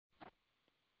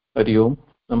हरि ओम्।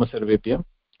 नमः सर्वेभ्यः।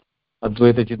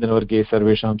 अद्वैतचिन्तनवर्गे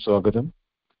सर्वेषां स्वागतम्।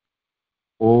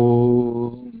 ॐ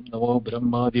नमो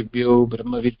ब्रह्मादिभ्यो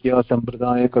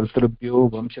ब्रह्मविद्यासम्प्रदायकर्तृभ्यो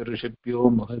वंशऋषिभ्यो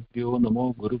महद्भ्यो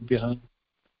नमो गुरुभ्यः।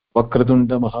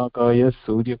 वक्रतुण्डमहाकाय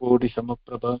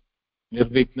सूर्यकोटिसमप्रभ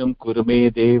निर्विघ्नं कुरु मे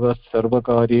देव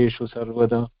सर्वकार्येषु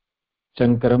सर्वदा।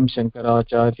 शङ्करं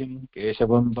शङ्कराचार्यं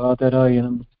केशवं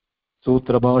बादरायणं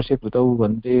सूत्रभाष्यकृतौ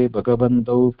वन्दे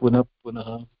भगवन्तौ पुनः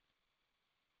पुनः।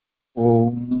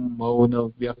 ॐ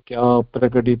मौनव्याख्या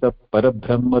प्रकटितः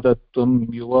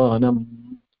परब्रह्मतत्त्वं युवानं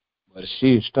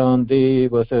वर्षिष्ठान्ते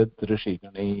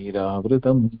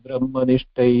वसदृशिगणैरावृतं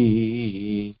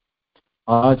ब्रह्मनिष्ठैः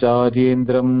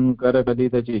आचार्येन्द्रं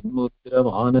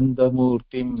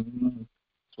करकलितचिन्मुद्रमानन्दमूर्तिं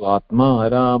स्वात्मा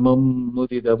रामं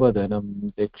मुदितवदनं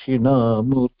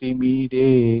दक्षिणामूर्तिमीडे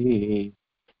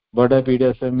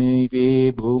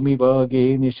वडपिडसमीपे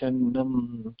भूमिभागे निषन्नं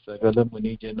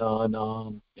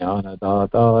सकलमुनिजनानां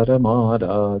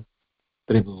ज्ञानदातारमारात्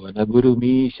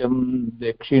त्रिभुवनगुरुमीशं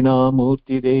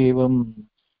दक्षिणामूर्तिदेवं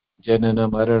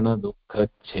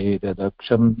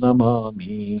जननमरणदुःखच्छेददक्षं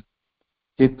नमामि।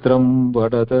 चित्रं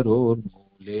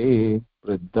वडतरोर्मूले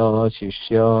वृद्धा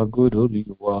शिष्या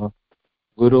गुरुर्युवा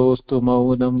गुरोस्तु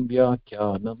मौनं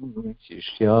व्याख्यानं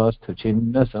शिष्यास्तु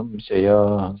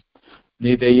छिन्नसंशया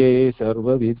निधये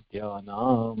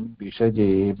सर्वविद्यानां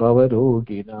विषजे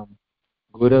भवरोगिणां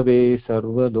गुरवे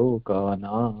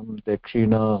सर्वलोकानां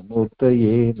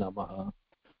दक्षिणामूर्तये नमः।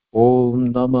 ॐ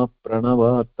नमः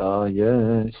प्रणवार्ताय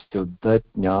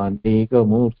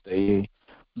शुद्धज्ञानैकमूर्तये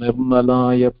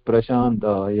निर्मलाय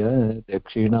प्रशान्ताय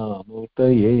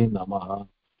दक्षिणामूर्तये नमः।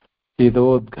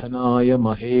 चिदोद्घनाय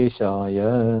महेशाय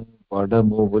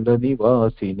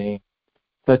वडमूलनिवासिने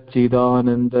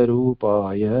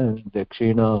सच्चिदानन्दरूपाय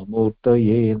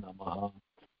दक्षिणामूर्तये नमः।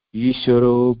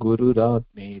 ईश्वरो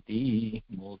गुरुरात्मेति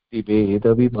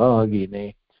मूर्तिभेदविभागिने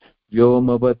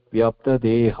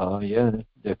व्योमवद्व्याप्तदेहाय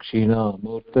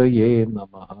दक्षिणामूर्तये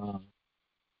नमः।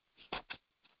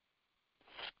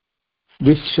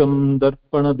 विश्वं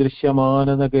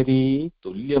दर्पणदृश्यमाननगरी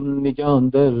तुल्यं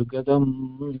निजान्तर्गतम्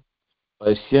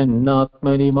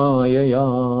पश्यन्नात्मनि मायया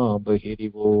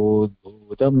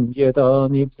बहिरिवोद्भूतं यदा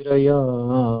निद्रया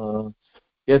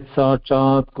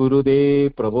यत्साक्षात् कुरुते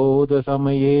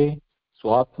प्रबोधसमये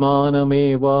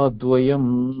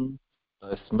स्वात्मानमेवाद्वयम्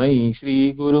तस्मै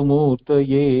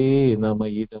श्रीगुरुमूर्तये नम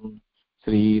इदं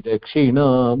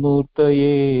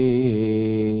श्रीदक्षिणामूर्तये।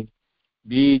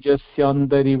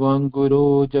 बीजस्यान्तरिवाङ्कुरो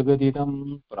जगदिदं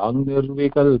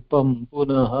प्राङ्निर्विकल्पं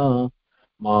पुनः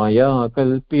माया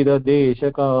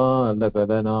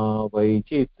कल्पितदेशकालकलना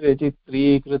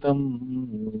वैचित्र्यचित्रीकृतम्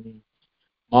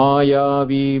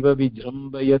मायावीव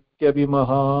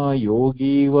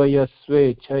विजृम्भयत्यभिमहायोगी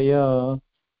वयस्वेच्छया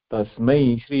तस्मै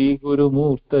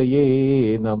श्रीगुरुमूर्तये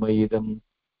नम इदं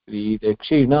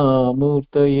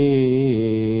श्रीदक्षिणामूर्तये।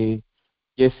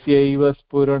 यस्यैव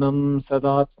स्फुरणं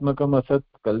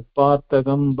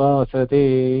सदात्मकमसत्कल्पार्थकं भासते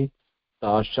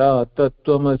साक्षात्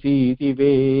तत्त्वमसीति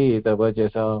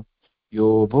वेदवचसा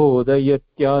यो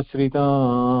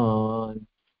बोधयत्याश्रितान्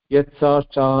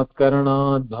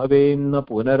यत्साक्षात्करणाद् भवेन्न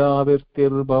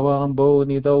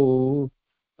पुनरावृत्तिर्भवाम्भोनिधौ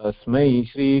तस्मै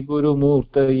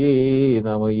श्रीगुरुमूर्तये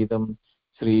नम इदं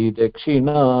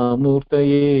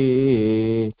श्रीदक्षिणामूर्तये।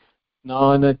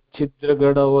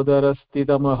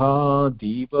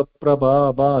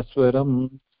 ज्ञानच्छिद्रगणोदरस्थितमहादीपप्रभाभास्वरम्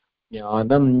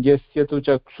ज्ञानं यस्य तु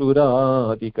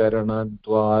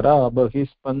चक्षुरादिकरणद्वारा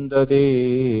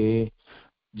बहिस्पन्दते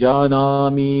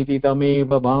जानामीति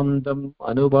तमेव भान्तम्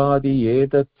अनुभाति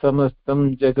एतत्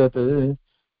समस्तं जगत्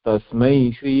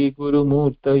तस्मै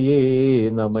श्रीगुरुमूर्तये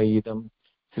नम इदं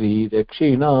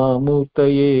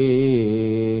श्रीदक्षिणामूर्तये।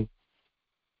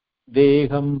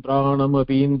 देहं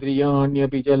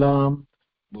प्राणमपीन्द्रियाण्यपि जलां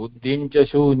बुद्धिं च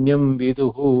शून्यं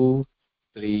विदुः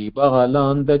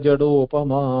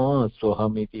श्रीबालान्तजडोपमा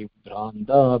स्वहमिति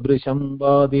भ्रान्ता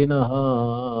वृषंवादिनः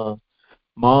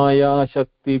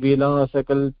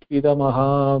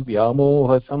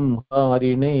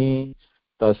मायाशक्तिविलासकल्पितमहाव्यामोहसंहारिणे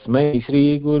तस्मै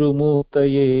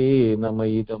श्रीगुरुमूर्तये नम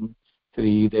इदं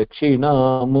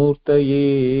श्रीदक्षिणामूर्तये।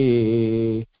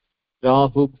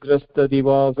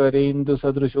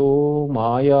 राहुग्रस्तदिवाकरेन्दुसदृशो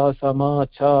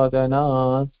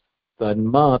मायासमाच्छादनात्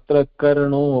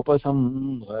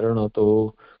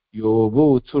तन्मात्रकरणोपसंहरणतो यो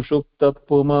भूत्सुषुप्तः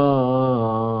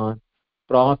पुमान्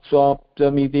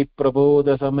प्राक्स्वाप्तमिति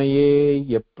प्रबोधसमये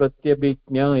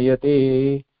यप्रत्यभिज्ञायते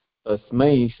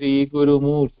तस्मै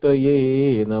श्रीगुरुमूर्तये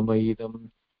नम इदं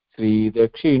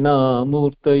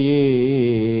श्रीदक्षिणामूर्तये।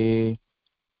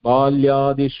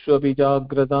 बाल्यादिष्वपि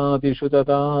जाग्रतादिषु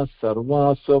तथा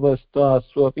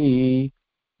सर्वास्ववस्थास्वपि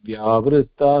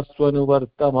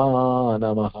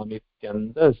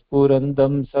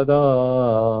व्यावृत्तास्वनुवर्तमानमहमित्यन्तःस्फुरन्दं सदा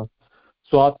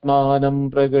स्वात्मानं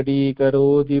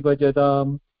प्रकटीकरोति भजतां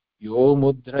यो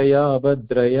मुद्रया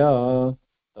भद्रया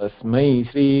तस्मै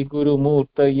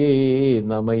श्रीगुरुमूर्तये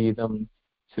नम इदं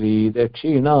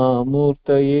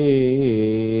श्रीदक्षिणामूर्तये.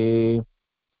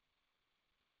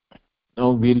 Now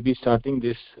we'll be starting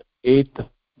this 8th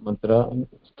mantra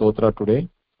stotra today.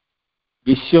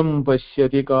 विश्वं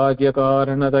पश्यति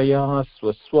कार्यकारणतया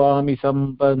स्वस्वामि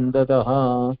सम्बन्धतः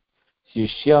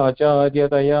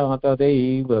शिष्याचार्यतया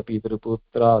तदैव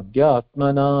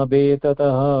पितृपुत्राद्यात्मना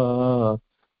भेदतः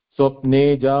स्वप्ने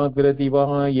जागृति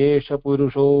वा एष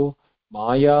पुरुषो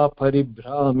माया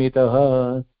परिभ्रामितः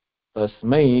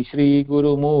तस्मै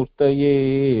श्रीगुरुमूर्तये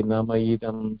नम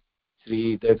इदं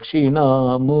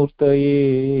श्रीदक्षिणामूर्तये.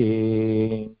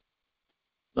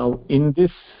 Now in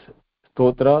this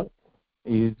stotra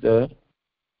is the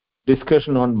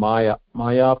discussion on Maya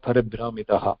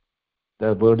paribhramitah.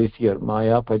 The word is here,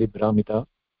 Maya paribhramita.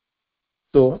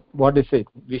 So what is it?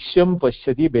 Vishwam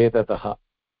pashyati vedatah.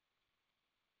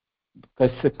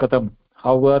 Katam.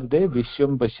 How are they?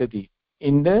 Vishwam pashyati.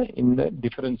 In the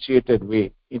differentiated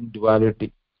way, in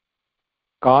duality.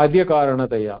 Karya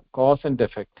karanataya, cause and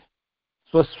effect.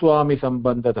 Swaswami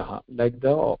sambandhatah, like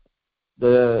the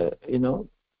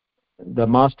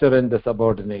master and the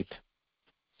subordinate.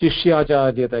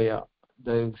 Shishyacharyataya,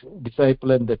 the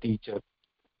disciple and the teacher.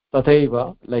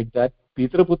 Tathaiva, like that.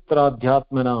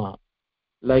 Pitraputradhyatmana,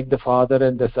 like the father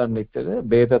and the son.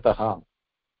 Vedataha,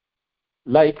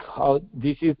 like how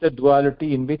this is the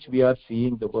duality in which we are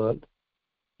seeing the world.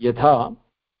 Yatha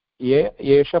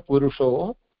yesha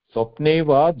purusho swapne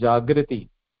va jagriti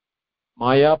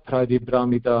maya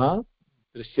pradibhramitaha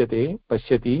drishyate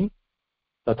pashyati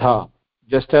tatha.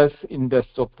 Just as in the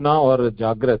swapna or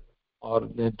jagrat or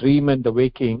the dream and the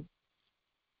waking,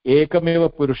 ekameva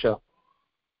purusha,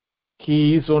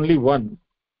 he is only one,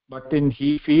 but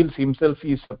he feels himself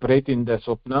is separate in the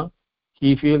swapna,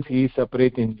 he feels he is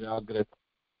separate in jagrat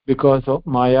because of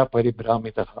maya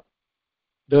paribhramitah.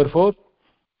 Therefore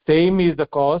same is the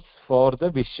cause for the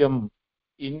vishwam.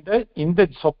 In the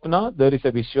swapna there is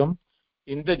a vishwam,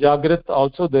 in the jagrat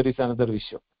also there is another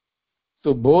vishwam.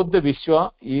 So both the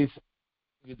vishwa is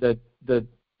the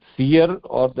seer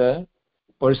or the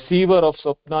perceiver of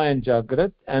swapna and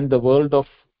jagrat, and the world of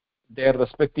their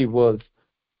respective worlds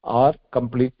are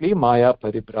completely maya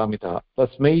paribhramita.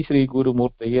 Tasmai Sri Guru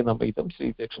Murtaye Namaitam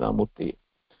Sri Dakshinamurthy.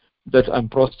 That I'm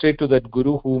prostrate to that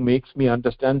Guru who makes me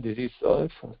understand this is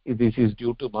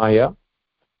due to maya.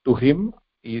 To him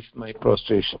is my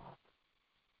prostration.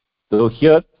 So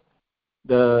here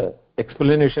the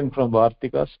explanation from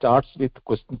Vartika starts with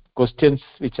questions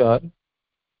which are,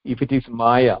 if it is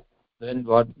maya, then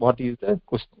what is the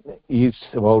question is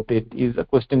about it, is a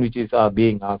question which is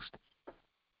being asked.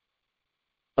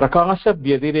 Prakasha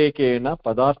vyadirekena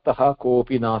padartha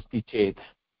kopi nasti ched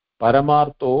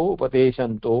paramartho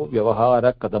upadeshanto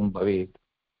vyavahara kadam bhavet.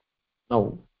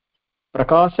 Now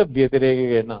prakasha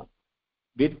vyadirekena,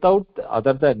 without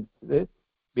other than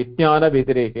vijnana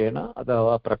vyadirekena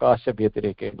adava prakasha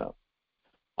vyadirekena,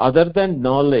 other than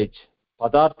knowledge,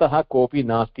 padartha kopi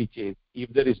nasti ched, if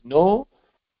there is no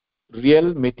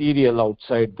real material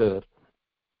outside there,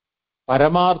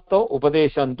 paramartha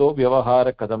upadeshanto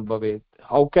vyavahara kadam bhavet,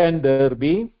 how can there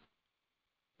be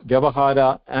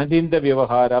vyavahara, and in the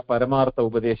vyavahara paramartha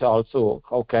upadesha also,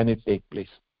 how can it take place?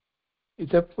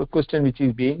 It's a question which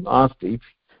is being asked. If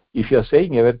you are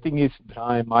saying everything is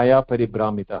maya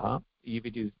paribhramitaha, if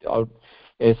it is out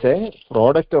as a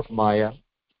product of maya,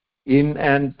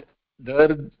 and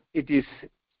there it is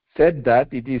said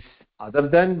that it is other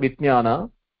than vijnana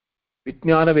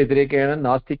vyadirekena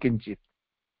nasti kinchit.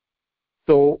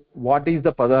 So what is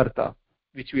the padartha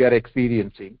which we are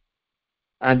experiencing?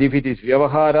 And if it is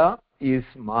vyavahara is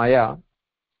maya,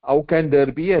 how can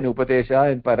there be an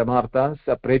upadesha and paramartha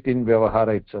separate in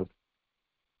vyavahara itself?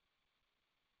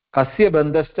 Kasya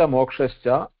bandhascha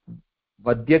mokshascha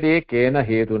vadyate kena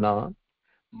heduna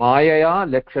mayaya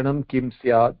lakshanam kim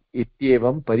syad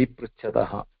ityevam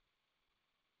paripruchataha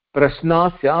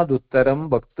prashna syad uttaram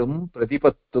vaktum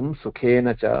pratipattum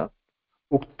sukhena cha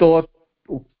uktor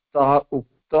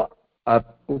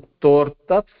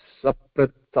uktortat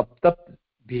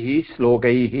saptabhihi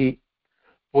shlokaihi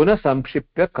puna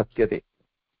samkshipya katyate.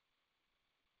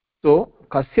 So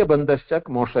kasya bandhascha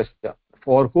moshascha,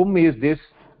 for whom is this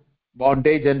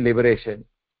bondage and liberation,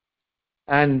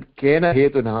 and kena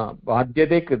hetuna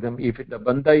badhyate kritam, if the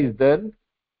bandha is there,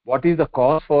 what is the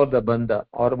cause for the bandha,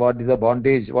 or what is the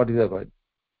bondage, what is the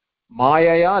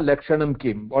mayaya lakshanam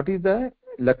kim, what is the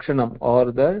lakshanam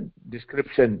or the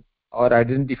description or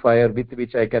identifier with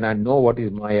which I can know what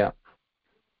is Maya.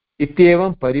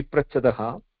 Ityevam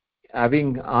pariprachadaha,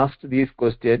 having asked these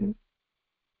questions,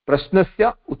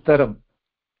 prashnasya uttaram,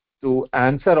 to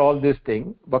answer all this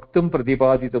thing, vaktum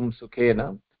pradipaditum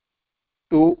sukhena,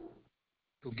 to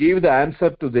give the answer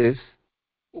to this,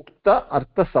 ukta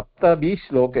artha saptabhi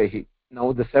shlokahi.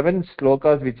 Now the 7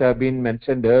 shlokas which have been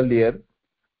mentioned earlier,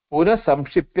 puna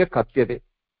samshipya katyate.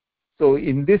 So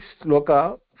in this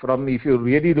shloka, from if you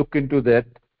really look into that,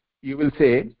 you will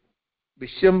say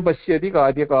Vishyam pashyati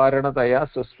karyakaranataya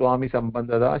swaswami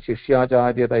sambandada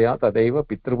shishyacharyataya tadaiva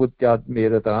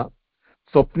pitrabhutyatmedata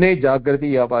swapne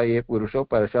jagrati yavaye purusho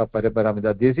parasha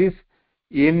paraparamida. This is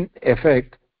in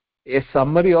effect a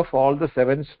summary of all the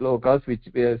 7 shlokas which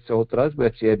were stotras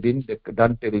which have been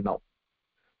done till now.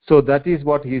 So that is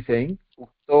what he is saying.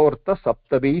 Uktortha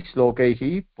saptabhi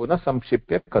shlokaihi puna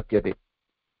samshipya katyate.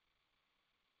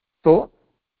 So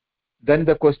then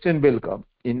the question will come.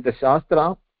 In the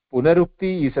Shastra,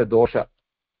 Punarukti is a dosha.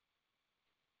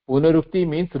 Punarukti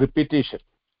means repetition.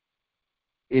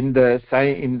 In the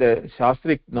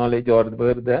Shastric knowledge, or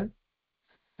where the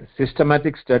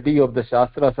systematic study of the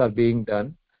Shastras are being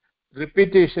done,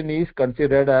 repetition is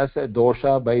considered as a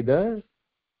dosha by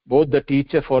both the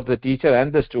teacher, for the teacher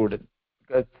and the student,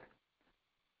 because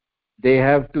they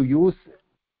have to use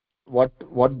what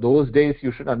those days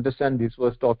you should understand this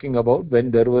was talking about, when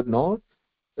there were no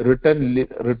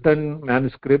written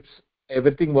manuscripts.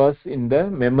 Everything was in the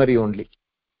memory only.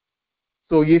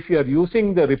 So if you are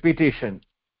using the repetition,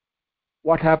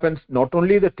 what happens? Not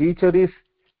only the teacher is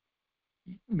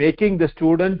making the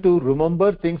student to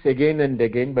remember things again and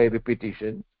again by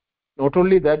repetition, not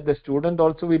only that, the student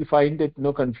also will find it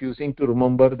confusing to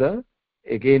remember the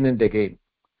again and again.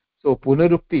 So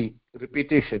punarukti,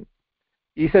 repetition,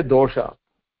 is a dosha.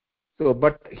 So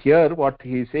but here what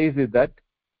he says is that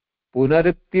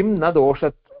punaruktim na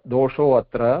dosho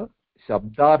atra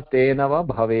shabdartena va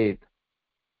bhavet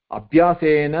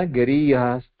abhyasena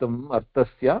gariyastam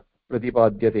artasya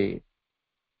pratipadyate.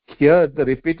 Here the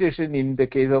repetition in the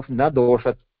case of na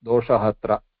dosha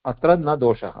atra na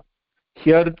dosha.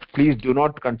 Here please do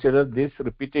not consider this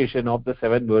repetition of the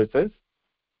 7 verses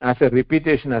as a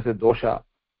repetition, as a dosha.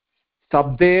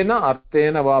 Sabdena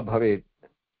artena va bhavet.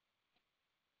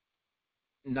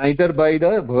 Neither by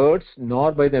the words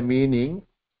nor by the meaning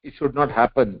it should not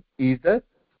happen is the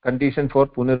condition for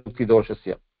punarukti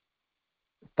doshasya.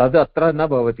 Tad atra na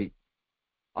bhavati.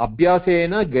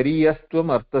 Abhyasena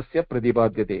gariyastvam artasya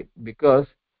pratipadyate. Because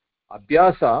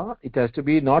abhyasa, it has to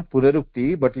be not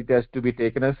punarukti, but it has to be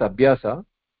taken as abhyasa.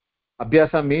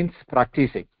 Abhyasa means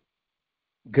practicing.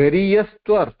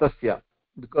 Gariyastva artasya,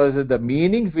 because the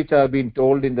meanings which have been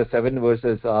told in the 7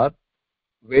 verses are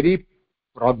very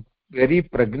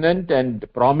pregnant and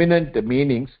prominent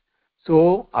meanings.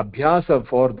 So abhyasa,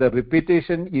 for the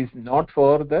repetition, is not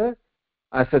for the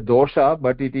as a dosha,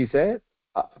 but it is a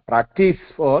practice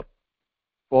for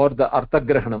the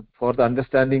arthagrahanam, for the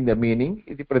understanding the meaning.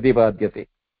 Iti pratipadyate.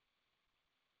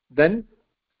 Then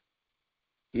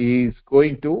he is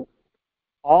going to,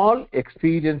 all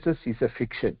experiences is a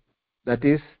fiction. That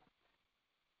is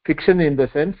fiction in the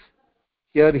sense,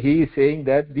 here he is saying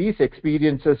that these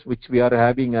experiences which we are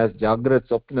having as Jagrat,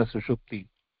 Swapna, Sushupti,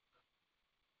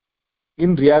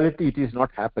 in reality it is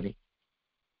not happening.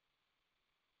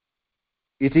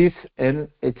 It's an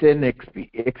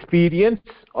experience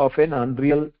of an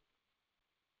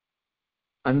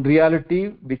unreality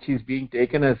which is being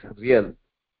taken as real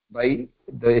by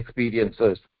the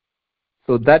experiencers.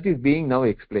 So that is being now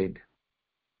explained.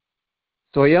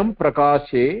 Swayam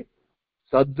prakashe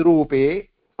sadrupe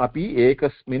api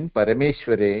ekasmin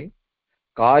parameshware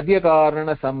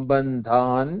karyakarana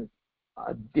sambandhan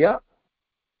adya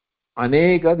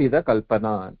aneka vida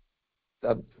kalpanan.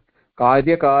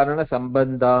 Karyakarana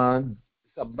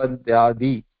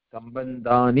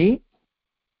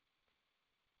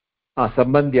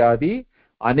sambandhyadi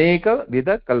aneka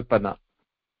vida kalpana.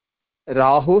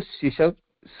 Rahu shisha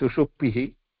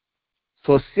sushuppihi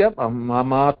swasya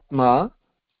mamatma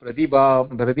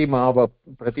pratima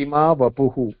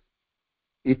vapuhu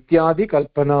ityadi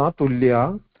kalpana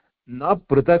tulya na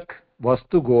prutak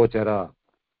vastu gochara.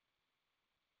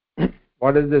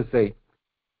 What does this say?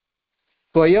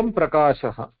 Swayam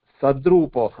prakashah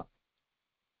sadrupoha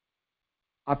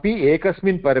api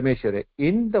ekasmin parameshware,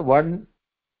 in the one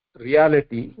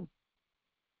reality.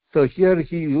 So here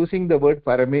he using the word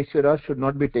parameshwara should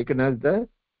not be taken as the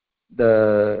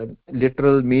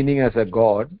literal meaning as a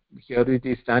god. Here it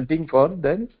is standing for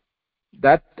then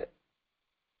that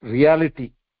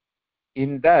reality,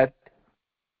 in that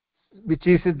which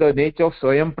is the nature of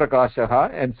swayam prakashaha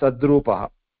and sadrupaha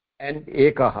and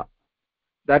ekaha.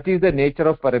 That is the nature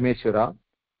of Parameshwara.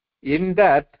 In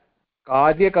that,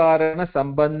 Karya-Karana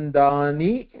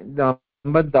Sambandhadi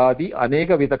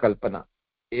Aneka Vida Kalpana.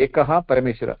 Ekaha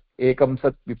Parameshwara. Ekam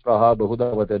Sat Vipraha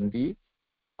Bahuda Vadanti.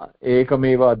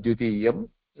 Ekameva Advitiyam.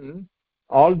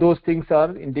 All those things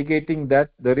are indicating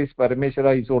that there is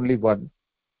Parameshwara is only one.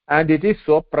 And it is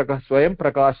Swayam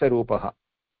Prakasha Rupaha.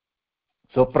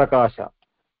 Swaprakasha.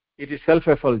 It is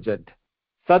self-effulgent.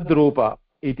 Sadrupa.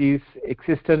 It is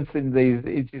existence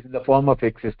it is the form of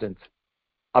existence.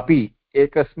 Api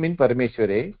ekasmin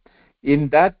Parameshware. In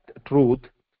that truth,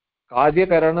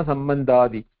 Karya-Karana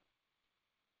Sambandhadi.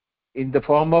 In the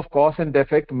form of cause and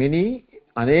effect, many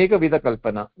aneka vida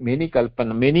kalpana,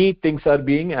 many things are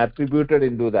being attributed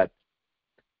into that.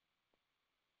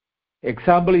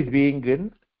 Example is being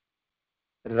given.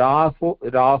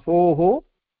 Rahoho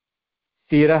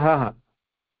Siraha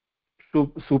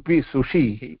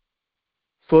Sushi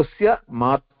Swasya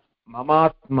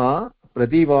Mamatma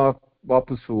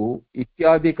Pradivapusu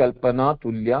Ityadi Kalpana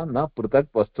Tulya Na Prutak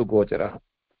Vastu Gocharaha.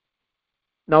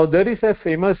 Now there is a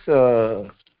famous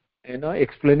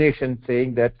explanation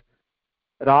saying that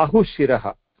Rahu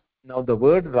Shiraha. Now the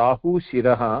word Rahu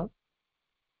Shiraha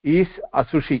is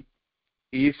asushi,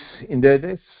 is in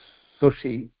the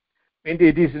sushi, and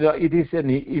it is an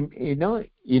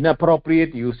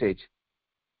inappropriate usage,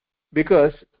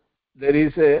 because there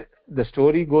is the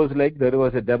story goes like there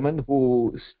was a demon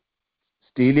who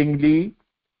stealingly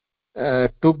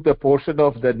took the portion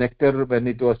of the nectar when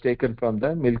it was taken from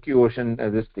the Milky Ocean,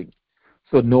 this thing.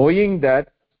 So knowing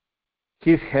that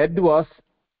his head was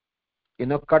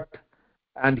cut,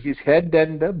 and his head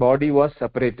and the body was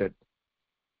separated.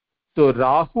 So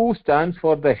Rahu stands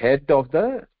for the head of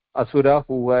the Asura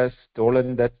who has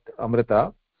stolen that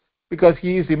Amrita, because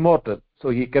he is immortal. So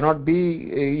he cannot be,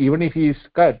 even if he is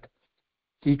cut,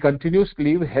 he continues to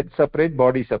live head separate,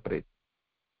 body separate.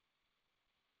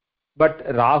 But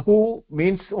Rahu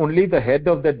means only the head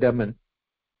of the demon.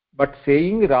 But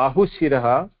saying Rahu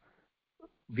Shiraha,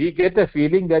 we get a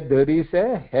feeling that there is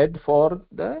a head for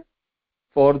the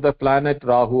planet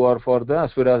Rahu or for the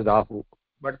Asura's Rahu.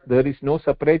 But there is no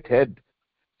separate head.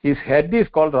 His head is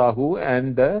called Rahu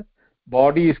and the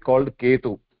body is called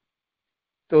Ketu.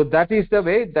 So that is the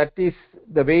way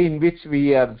in which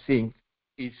we are seeing.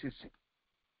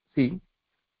 See,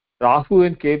 Rahu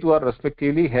and Ketu are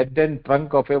respectively head and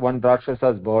trunk of one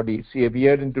Rakshasa's body,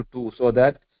 severed into two, so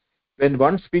that when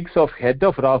one speaks of head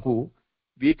of Rahu,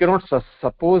 we cannot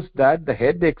suppose that the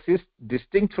head exists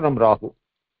distinct from Rahu.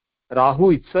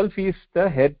 Rahu itself is the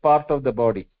head part of the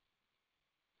body.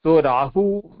 So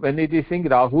Rahu, when it is saying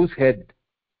Rahu's head,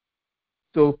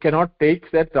 so cannot take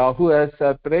that Rahu as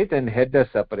separate and head as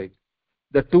separate.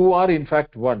 The two are in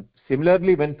fact one.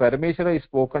 Similarly, when Parameshwara is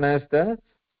spoken as the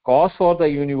cause for the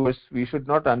universe, we should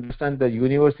not understand the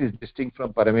universe is distinct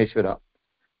from Parameshwara.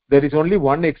 There is only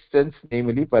one existence,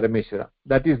 namely Parameshwara.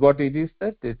 That is what it is,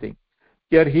 that thing.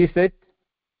 Here he said,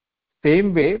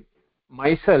 same way,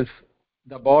 myself,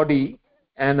 the body,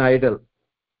 an idol.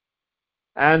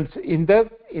 And in the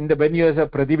when you have a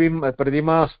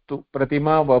pratima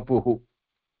vapuhu,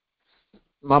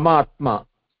 mama atma,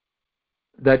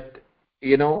 that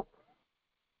the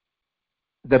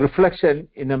reflection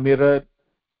in a mirror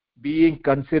being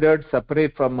considered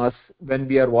separate from us when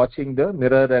we are watching the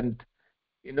mirror and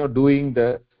doing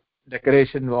the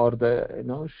decoration or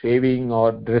the shaving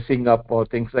or dressing up or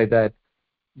things like that,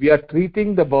 we are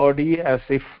treating the body as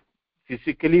if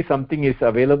physically something is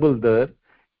available there.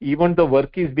 Even the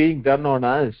work is being done on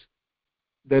us,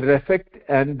 the effect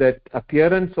and that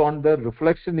appearance on the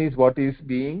reflection is what is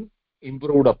being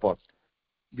improved upon.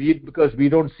 Because we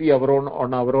don't see our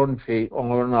own face,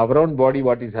 on our own body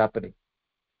what is happening,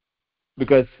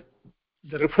 because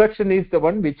the reflection is the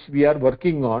one which we are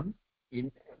working on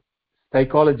in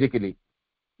psychologically,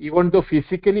 even though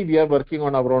physically we are working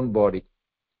on our own body.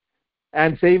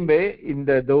 And same way in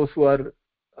those who are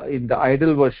in the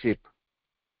idol worship,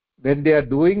 when they are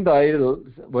doing the idol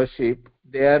worship,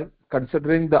 they are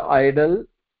considering the idol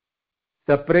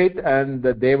separate and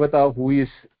the devata who is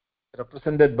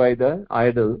represented by the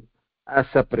idol as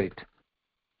separate.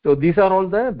 So these are all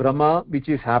the Brahma which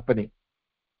is happening.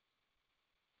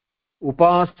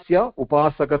 Upasya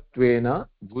upasakatvena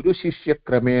guru shishya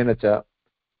kramena cha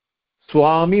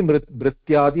swami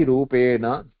mrityadi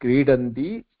rupena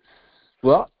kridanti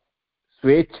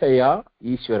swechaya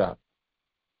Ishvara.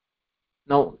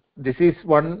 Now this is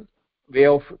one way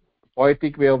of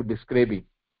poetic way of describing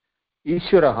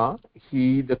Ishvara.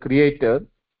 He, the creator,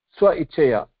 swa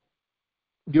ichaya,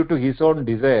 due to his own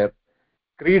desire,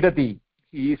 kridati,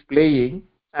 he is playing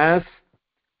as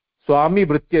swami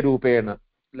britya rupena,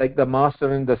 like the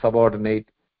master and the subordinate,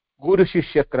 Guru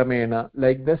Shishya Kramena,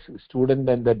 like the student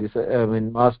and the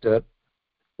master.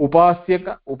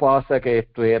 Upasyaka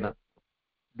Upasakettvena,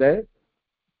 the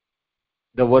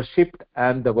worshipped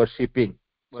and the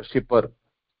worshipper.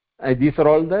 These are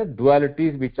all the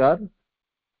dualities which are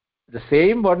the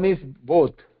same. One is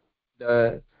both.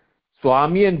 The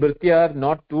Swami and Bhritya are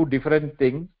not two different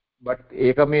things, but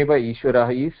Ekameva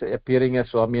Ishvara is appearing as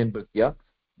Swami and Bhritya,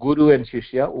 Guru and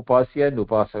Shishya, Upasya and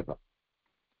Upasaka.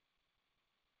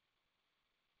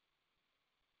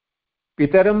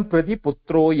 Pitaram prati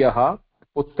putro yaha,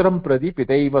 putram prati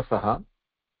pitaiva saha,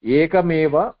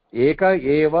 Ekameva, Eka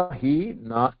eva hi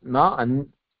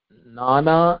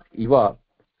nana iva,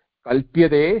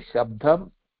 Kalpyade Shabdam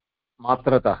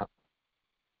Matratah.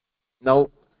 Now,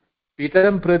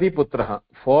 Pitaram prati putraha,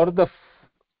 for the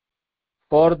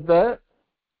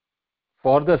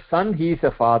son he is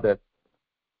a father,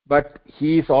 but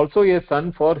he is also a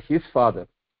son for his father.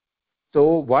 So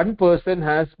one person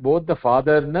has both the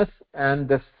fatherness and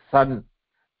the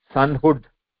sonhood.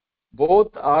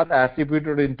 Both are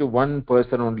attributed into one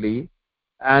person only,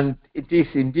 and it is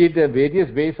indeed the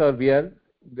various ways are we are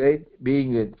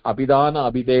being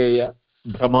abhidana abhideya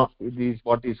brahma. It is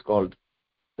what is called.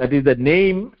 That is the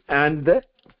name and the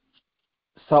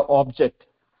object.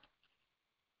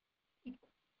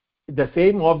 The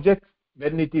same object,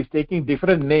 when it is taking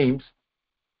different names,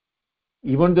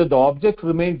 even though the object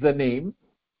remains the name,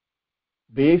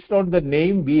 based on the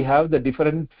name we have the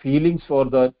different feelings for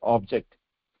the object,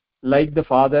 like the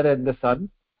father and the son,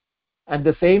 and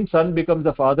the same son becomes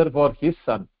the father for his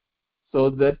son. So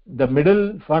that the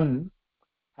middle one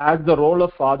has the role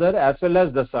of father as well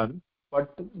as the son,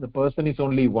 but the person is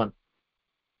only one.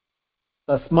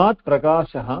 Tasmat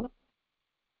prakashah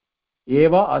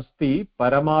eva asti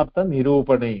paramartha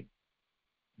nirupane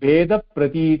veda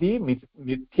pratiti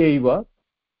mithyaiva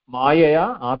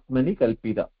mayaya atmani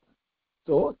kalpida.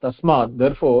 So tasmat,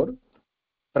 therefore,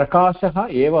 prakashah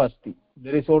eva asti,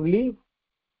 there is only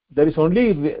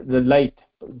the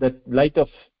light of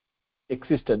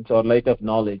existence or light of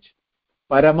knowledge.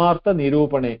 Paramartha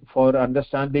nirupane, for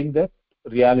understanding the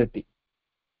reality.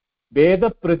 Veda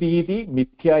pratiti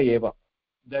mithya eva,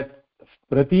 that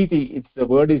pratiti, the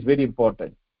word is very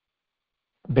important.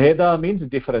 Bheda means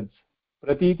difference,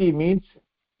 pratiti means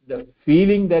the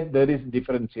feeling that there is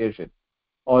differentiation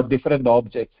or different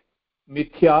objects.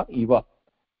 Mithya eva,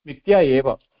 mithya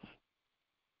eva,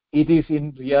 it is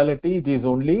in reality, it is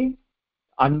only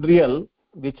unreal,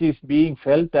 which is being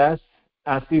felt as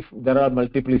if there are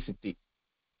multiplicity.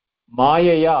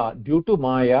 Mayaya, due to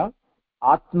Maya,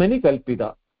 Atmani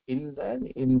Kalpita, in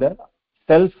the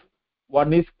self,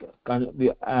 one is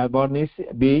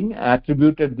being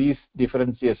attributed these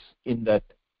differences in that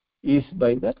is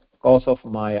by the cause of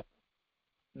Maya.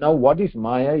 Now what is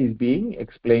Maya is being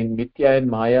explained. Mithya and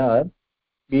Maya are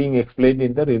being explained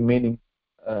in the remaining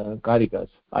Karikas,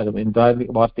 in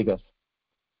Varthikas.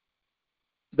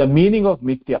 The meaning of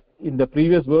Mithya, in the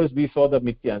previous verse we saw the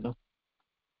Mithya, no?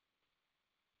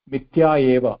 Mithya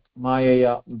eva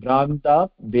mayaya branta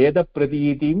veda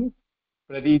pratiti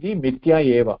mithya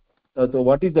eva. So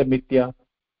what is the mithya?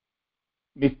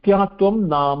 Mithyatvam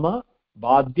nama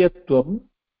badhyatvam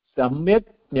samyak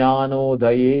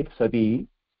jnanodaye sati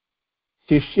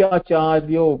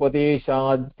shishyacharya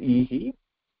upadeshadihi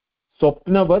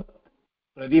swapnavat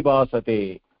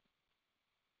pradibhasate.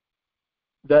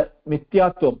 The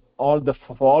mithyatvam, or the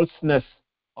falseness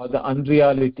or the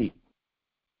unreality,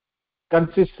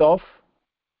 consists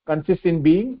in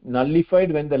being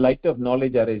nullified when the light of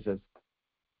knowledge arises.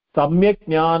 Samyak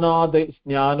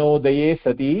jnanodaye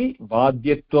sati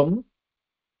badhyatvam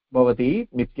bhavati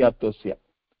mithyattvasya.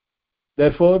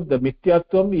 Therefore the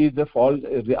mithyatvam is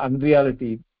the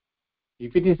unreality.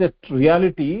 If it is a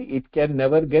reality, it can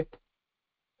never get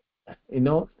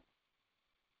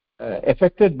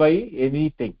affected by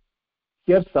anything.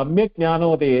 Here samyak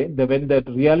jnanodaye, when that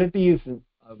reality is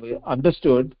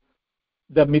understood,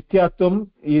 the mithyatvam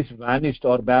is vanished,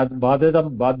 or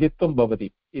badhyatvam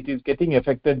bhavati. It is getting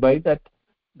affected by that.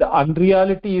 The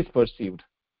unreality is perceived.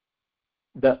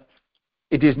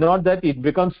 It is not that it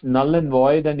becomes null and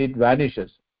void and it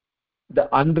vanishes.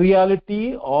 The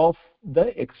unreality of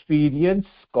the experience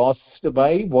caused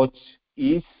by what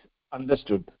is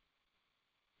understood.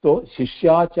 So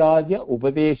shishyacharya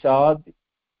upadeshadi.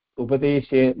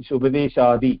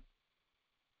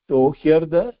 So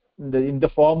here in the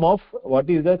form of what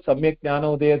is the samyak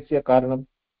jnanodayasya karanam?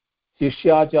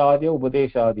 Shishyacharya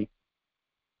upadeshadi.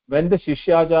 When the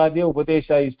shishyacharya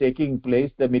upadesha is taking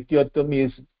place, the mithyatvam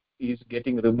is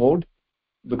getting removed,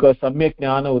 because samyak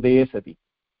jnana udaye sati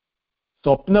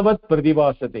swapnavat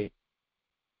pradibhasate.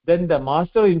 then the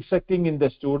master instructing in the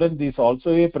student is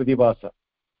also a pratibhasa,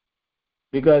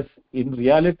 because in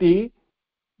reality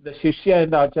the shishya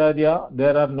and acharya,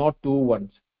 there are not two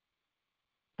ones.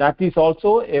 That is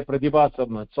also a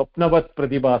pratibhasam, swapnavat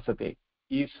pratibhasate,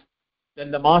 is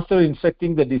then the master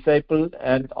instructing the disciple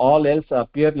and all else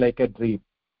appear like a dream.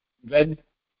 When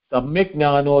samyak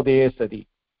jnanodaya sati,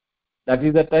 that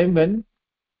is the time when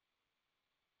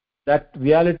that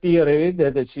reality arrives,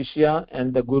 that the shishya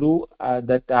and the guru,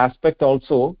 that aspect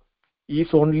also is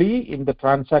only in the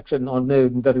transaction,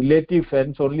 in the relative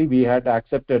sense only we had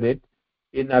accepted it.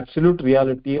 In absolute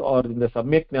reality or in the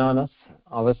samyak jnana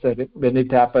avasara, when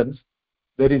it happens,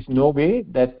 there is no way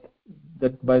that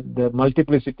by the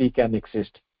multiplicity can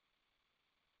exist.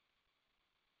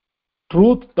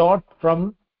 Truth taught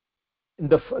from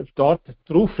taught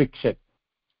through fiction.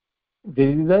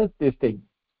 This is this thing.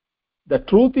 The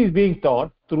truth is being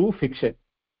taught through fiction.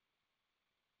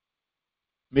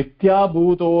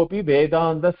 मिथ्याभूतोऽपि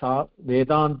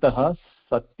वेदान्तः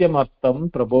सत्यमर्थं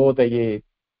प्रबोधयेत्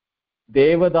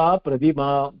देवता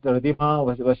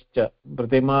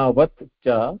प्रतिमावत्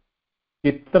च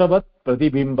चित्रवत्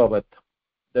प्रतिबिम्बवत्.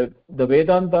 The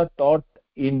Vedanta taught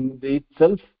in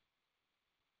itself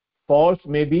false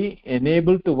may be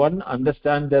enabled to one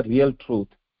understand the real truth,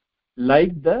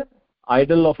 like the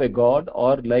idol of a god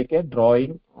or like a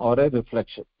drawing or a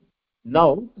reflection.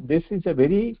 Now this is a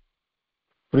very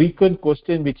frequent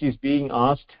question which is being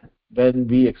asked when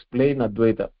we explain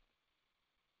Advaita.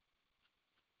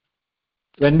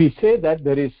 When we say that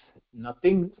there is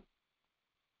nothing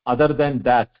other than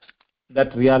that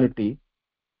reality,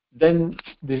 then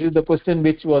this is the question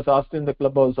which was asked in the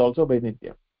clubhouse also by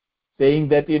Nitya, saying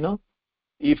that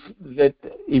if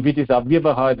it is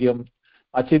avyavaharyam,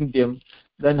 achintyam,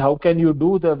 then how can you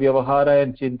do the vyavahara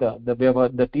and chinta?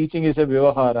 The teaching is a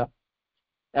vyavahara,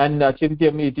 and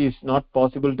achintyam, it is not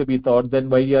possible to be taught. Then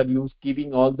why are you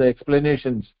giving all the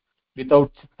explanations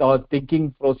without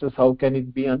thinking process? How can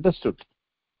it be understood?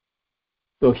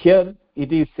 So here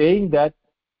it is saying that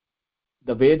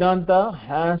the Vedanta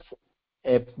has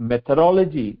a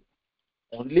methodology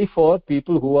only for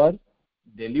people who are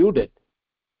deluded.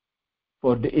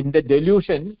 In the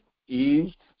delusion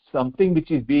is something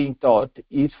which is being taught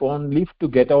is only to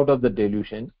get out of the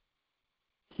delusion.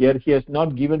 Here he has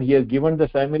not given, he has given the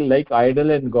simile like idol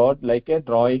and god, like a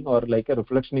drawing or like a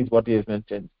reflection is what he has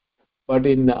mentioned. But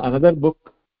in another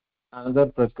book, another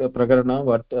prakarana,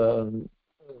 what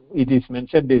it is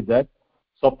mentioned is that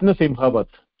Swapna Simhavat,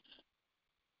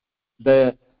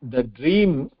 the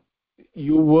dream,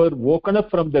 you were woken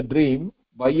up from the dream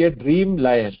by a dream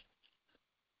lion.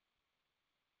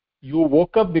 You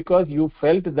woke up because you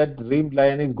felt that dream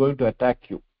lion is going to attack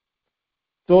you.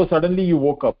 So suddenly you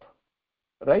woke up,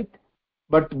 right?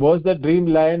 But was the dream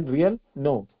lion real?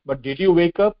 No. But did you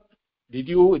wake up? Did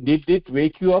it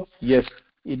wake you up? Yes,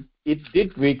 it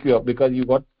did wake you up because you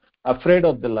got afraid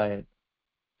of the lion.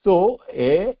 So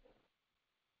a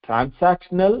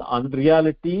transactional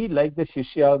unreality like the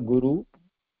Shishya Guru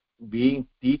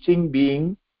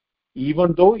teaching,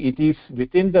 even though it is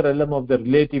within the realm of the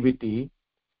relativity,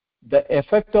 the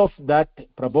effect of that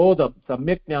prabodham,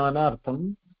 samyak jnana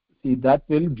artham, see, that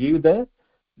will give the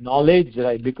knowledge,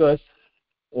 right? Because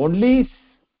only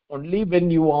when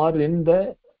you are in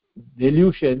the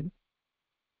delusion,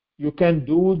 you can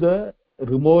do the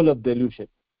removal of delusion.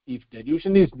 If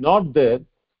delusion is not there,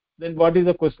 then what is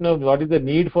the question of what is the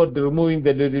need for removing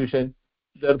the delusion?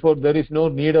 Therefore there is no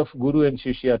need of guru and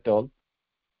shishya at all.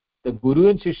 The guru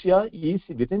and shishya is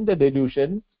within the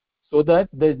delusion, so that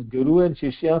the guru and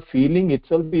shishya feeling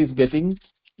itself is getting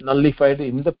nullified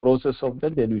in the process of the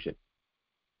delusion.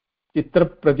 Chitra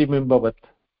pratibimbavat.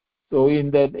 So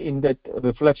in that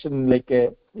reflection,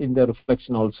 in the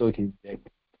reflection also he is there.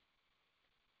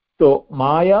 So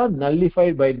Maya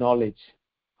nullified by knowledge.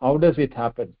 How does it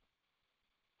happen?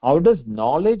 How does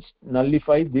knowledge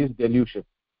nullify this delusion?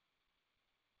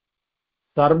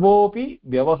 Sarvopi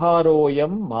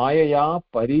vyavaharoyam mayaya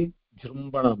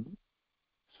parijrumbanam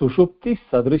sushupti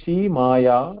sadrishi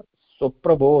maya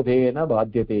swaprabodhena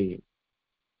badhyate.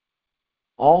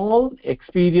 All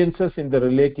experiences in the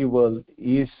relative world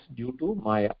is due to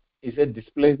Maya, is a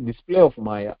display of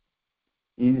Maya.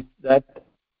 Is that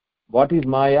what is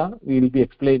Maya? Will be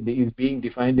explained, is being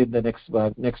defined in the next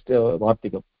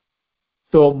Vartikam.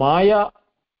 So Maya,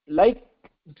 like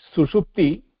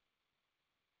Sushupti,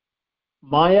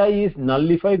 Maya is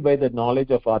nullified by the knowledge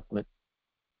of Atman.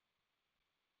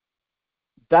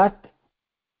 That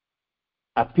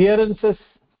appearances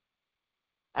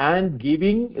and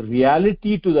giving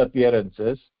reality to the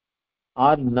appearances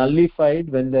are nullified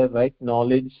when the right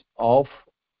knowledge of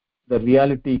the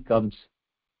reality comes.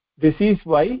 This is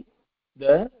why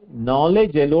the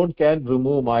knowledge alone can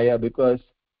remove Maya, because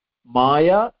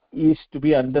Maya is to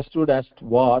be understood as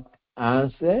what?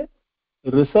 As a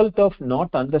result of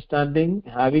not understanding,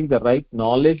 having the right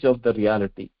knowledge of the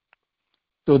reality.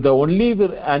 So the only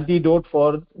antidote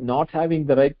for not having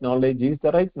the right knowledge is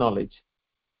the right knowledge.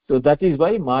 So that is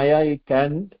why Maya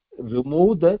can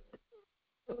remove the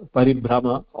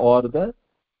paribhrama or the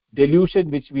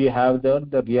delusion which we have,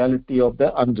 the reality of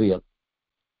the unreal.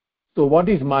 So what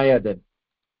is Maya then?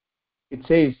 It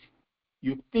says,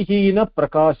 Yuktihina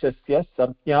prakashasya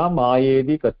samya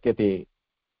mayedi katyate.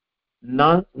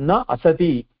 Na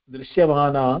asati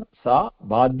drishyamana sa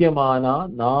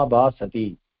badhyamana na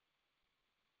vasati.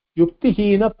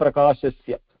 Yuktihina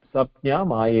prakashasya samya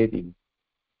mayedi.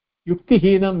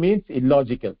 Yuktihina means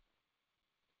illogical.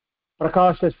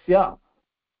 Prakashasya,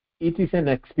 it is an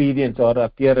experience or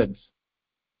appearance.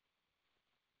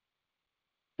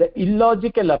 The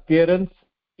illogical appearance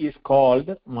is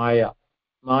called Maya.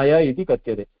 Maya iti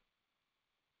katyate.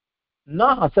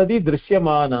 Na asati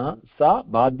drishyamana sa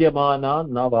badhyamana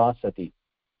na vasati.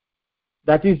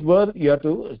 That is where you have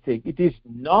to say it is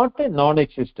not a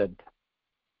non-existent.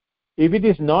 If it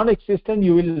is non-existent,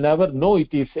 you will never know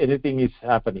it is anything is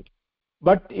happening.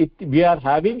 But we are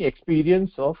having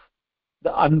experience of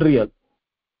the unreal.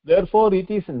 Therefore, it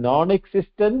is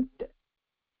non-existent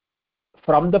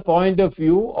from the point of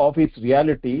view of its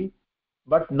reality,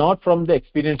 but not from the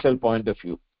experiential point of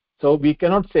view. So we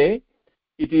cannot say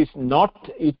it is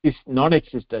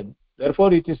non-existent.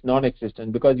 Therefore, it is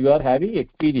non-existent, because you are having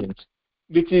experience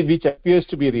which appears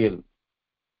to be real.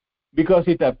 Because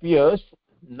it appears,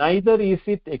 neither is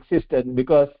it existent,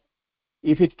 because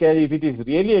if it is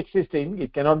really existing,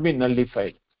 it cannot be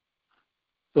nullified.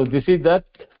 So this is that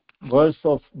verse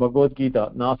of Bhagavad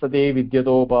Gita, nasade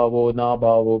vidyato bhavo na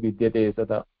bhavo vidyate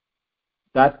sada.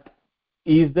 That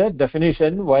is the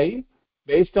definition why,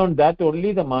 based on that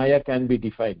only the Maya can be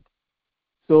defined.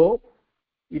 So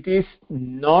it is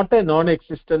not a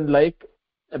non-existent like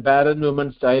a barren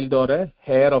woman's child, or a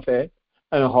hair of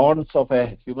horns of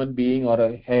a human being, or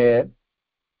a hair,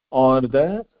 or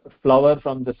the flower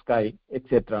from the sky,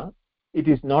 etc. It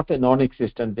is not a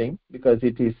non-existent thing, because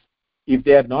it is, if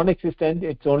they are non-existent,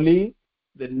 it's only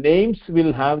the names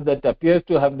will have that, appears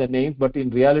to have the names, but in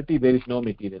reality there is no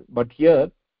material. But here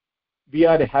we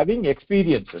are having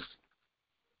experiences.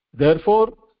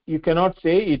 Therefore you cannot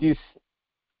say it is,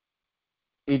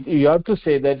 you have to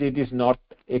say that it is not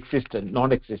existent,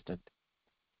 non-existent.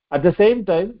 At the same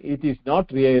time, it is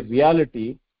not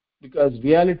reality, because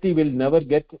reality will never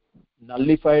get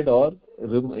nullified or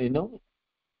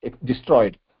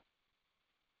destroyed.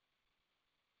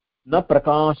 Na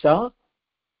prakashadi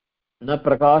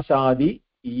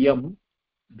iyam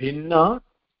bhinna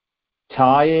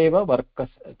chayeva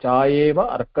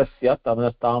arkasya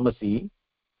tamasi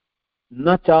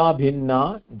na cha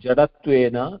bhinna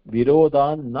jadatvena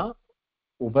virodan na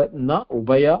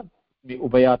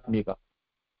ubayatmika.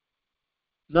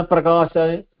 Na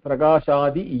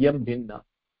prakashadi iyam bhinna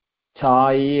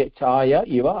chaya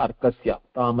iva arkasya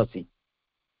tamasi.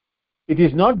 It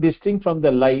is not distinct from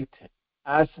the light,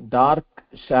 as dark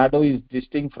shadow is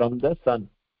distinct from the sun.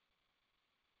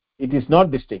 It is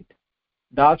not distinct.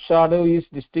 Dark shadow is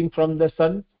distinct from the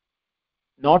sun.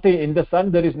 Not in the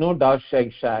sun there is no dark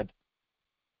shade,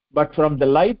 but from the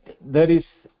light there is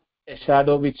a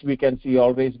shadow which we can see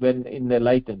always when in the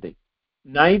light and thing.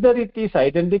 Neither it is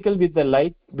identical with the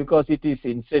light, because it is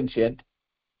insentient,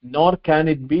 nor can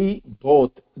it be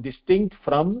both distinct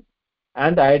from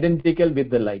and identical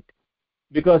with the light,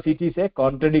 because it is a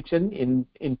contradiction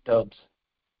in terms.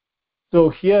 So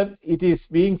here it is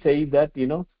being said that,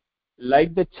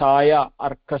 like the chaya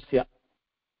arkasya,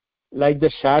 like the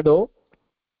shadow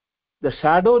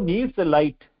needs the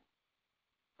light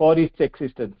for its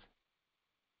existence,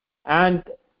 and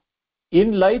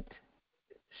in light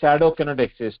shadow cannot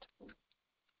exist,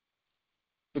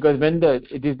 because when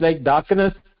it is like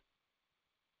darkness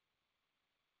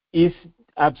is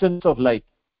absence of light,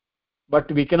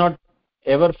 but we cannot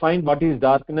ever find what is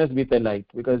darkness with a light,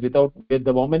 because with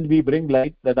the moment we bring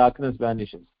light, the darkness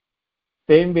vanishes.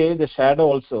 Same way the shadow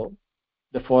also,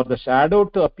 for the shadow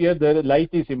to appear, the light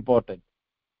is important,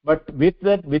 but with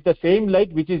the same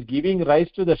light which is giving rise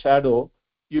to the shadow,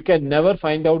 you can never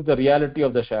find out the reality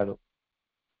of the shadow.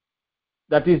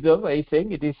 That is the way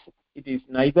saying it is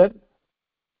neither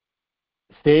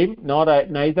same nor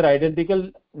neither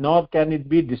identical, nor can it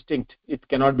be distinct. It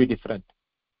cannot be different.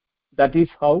 That is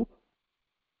how,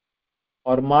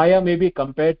 or Maya may be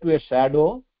compared to a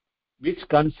shadow which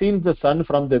conceals the sun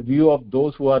from the view of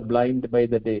those who are blind by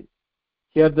the day.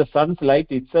 Here the sun's light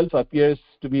itself appears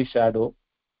to be shadow,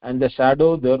 and the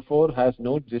shadow therefore has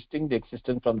no distinct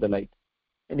existence from the light.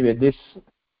 Anyway, this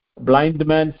blind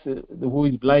man who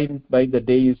is blind by the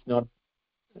day is not,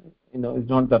 is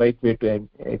not the right way to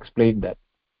explain that.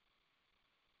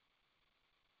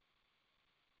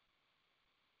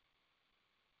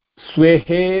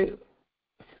 Swahe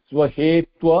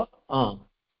swahetva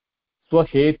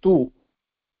swahetu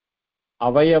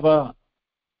avayava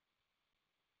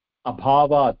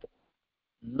abhavat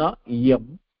na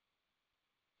iyam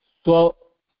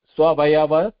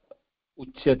swavayava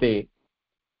uchyate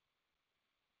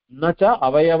न च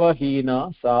अवयवहीना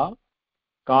सा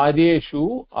कार्येषु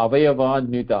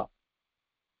अवयवान्विता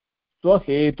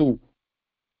स्वहेतु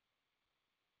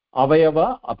अवयव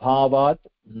अभावात्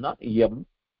न इयम्.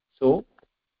 So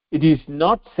it is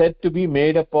not said to be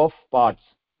made up of parts.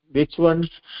 Which one?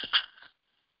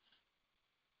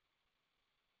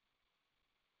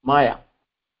 Maya.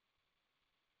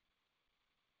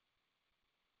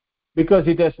 Because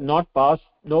it has not passed,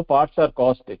 no parts are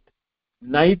caused it.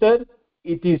 Neither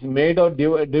it is made or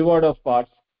devoid of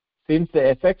parts, since the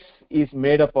effects is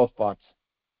made up of parts.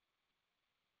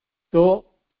 So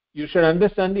you should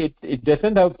understand it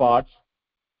doesn't have parts,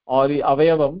 or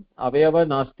avayava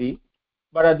nasti,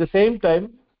 but at the same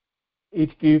time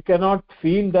you cannot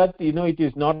feel that it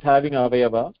is not having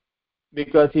avayava,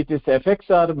 because its effects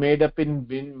are made up in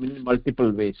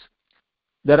multiple ways.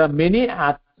 There are many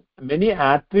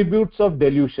attributes of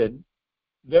delusion.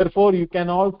 Therefore you can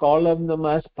all call them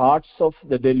as parts of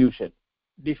the delusion,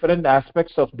 different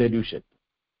aspects of delusion.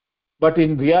 But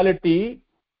in reality,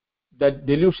 that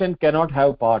delusion cannot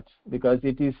have parts, because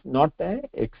it is not an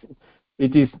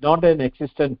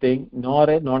existent thing nor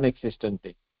a non-existent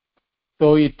thing.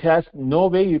 So it has no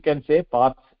way you can say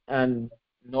parts and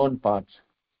known parts.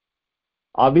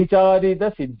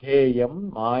 Avicharita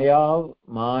siddheyam maya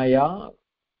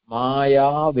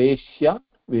veshya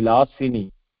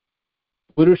vilasini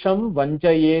purusham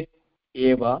vanchayet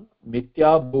eva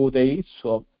mityabhudai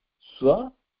swa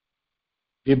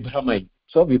vibramai.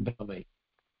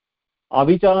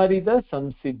 Avicharita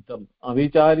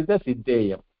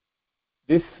siddheyam.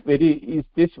 This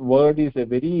word is a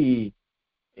very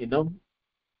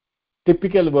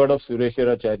typical word of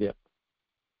Suresuracharya.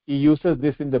 He uses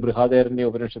this in the Brihadaranya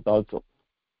Upanishad also.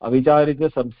 Avicharita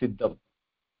samsiddham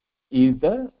is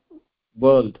the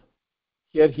world.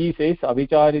 Here he says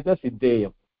avicharita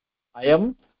siddheyam. I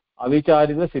am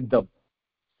avicharita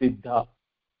siddha.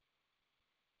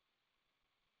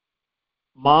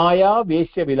 Maya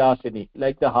Veshya Vilasini,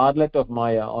 like the harlot of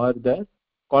Maya, or the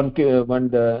call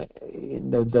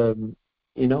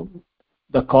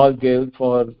girl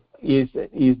is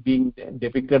being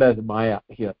depicted as Maya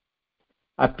here,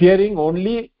 appearing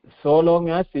only so long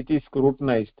as it is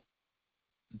scrutinized,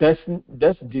 thus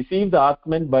deceive the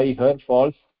Atman by her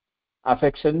false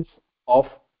affections of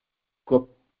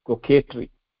coquetry.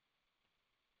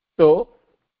 So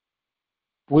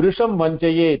Purusham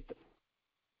Vanchayet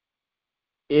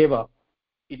eva,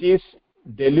 it is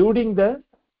deluding the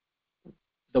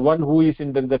one who is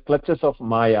in the clutches of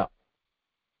Maya.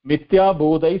 Mithya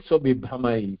bodhai so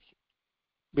vibramai,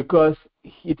 because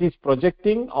it is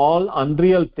projecting all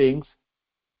unreal things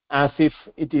as if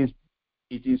it is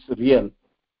real.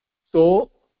 So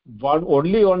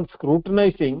only on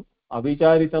scrutinizing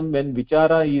avicharitam, when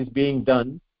vichara is being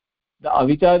done, the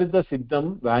avicharita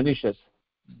siddham vanishes.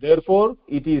 Therefore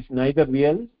it is neither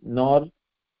real nor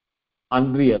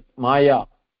unreal. Maya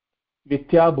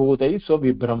mithya bodhai so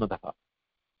vibramataha.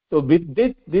 So with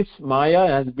this Maya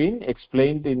has been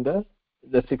explained in the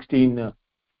 16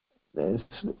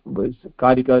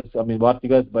 Karikas,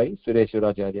 Varthikas by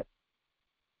Suresuracharya.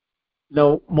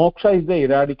 Now moksha is the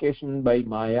eradication by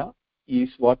Maya, is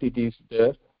what it is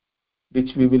there,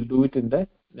 which we will do it in the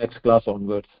next class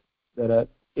onwards. There are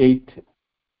 8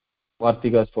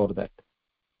 Varthikas for that.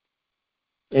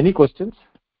 Any questions?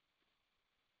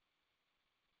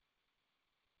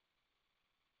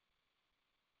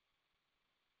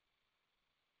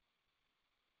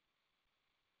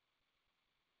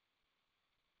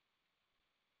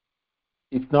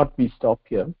 If not, we stop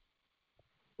here.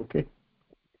 Okay.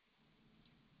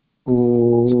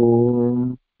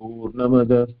 Om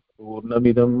Purnamada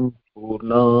Purnamidam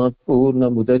Purnat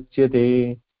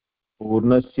Purnamudachyate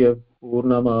Purnasya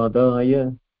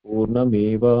Purnamadaya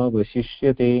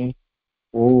Purnamevavashishyate.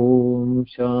 Om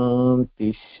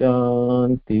Shanti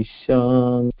Shanti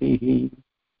Shanti.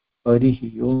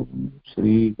 Harihi Om.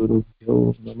 Shri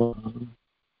Gurubhyo Namah.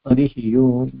 Harihi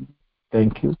Om.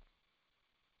 Thank you.